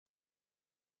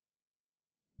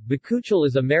Bakuchiol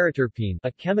is a meroterpene,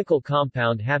 a chemical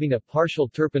compound having a partial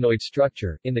terpenoid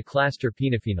structure, in the class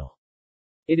terpenophenol.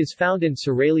 It is found in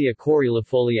Soralia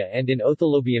coralifolia and in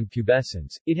Otholobium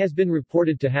pubescens. It has been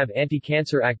reported to have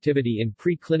anti-cancer activity in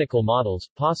preclinical models,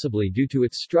 possibly due to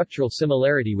its structural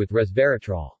similarity with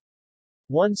resveratrol.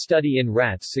 One study in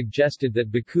rats suggested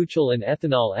that bakuchiol and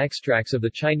ethanol extracts of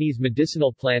the Chinese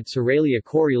medicinal plant Soralia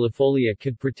coralifolia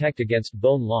could protect against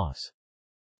bone loss.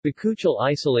 Bakuchiol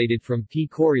isolated from P.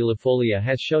 coralifolia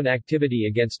has shown activity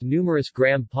against numerous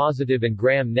gram-positive and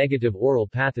gram-negative oral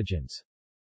pathogens.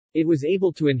 It was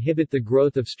able to inhibit the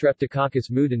growth of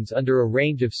Streptococcus mutans under a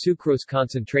range of sucrose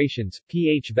concentrations,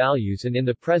 pH values and in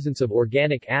the presence of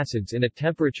organic acids in a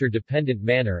temperature-dependent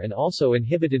manner, and also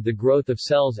inhibited the growth of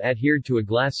cells adhered to a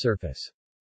glass surface.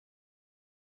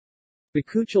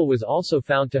 Bakuchiol was also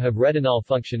found to have retinol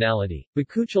functionality.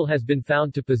 Bakuchiol has been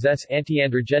found to possess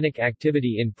antiandrogenic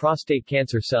activity in prostate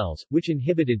cancer cells, which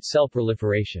inhibited cell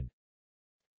proliferation.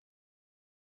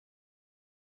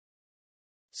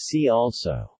 See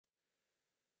also: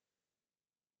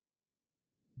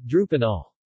 Drupanol.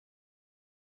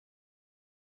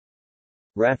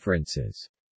 References.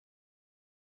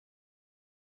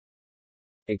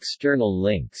 External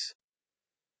links.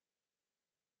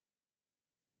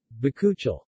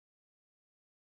 Bakuchiol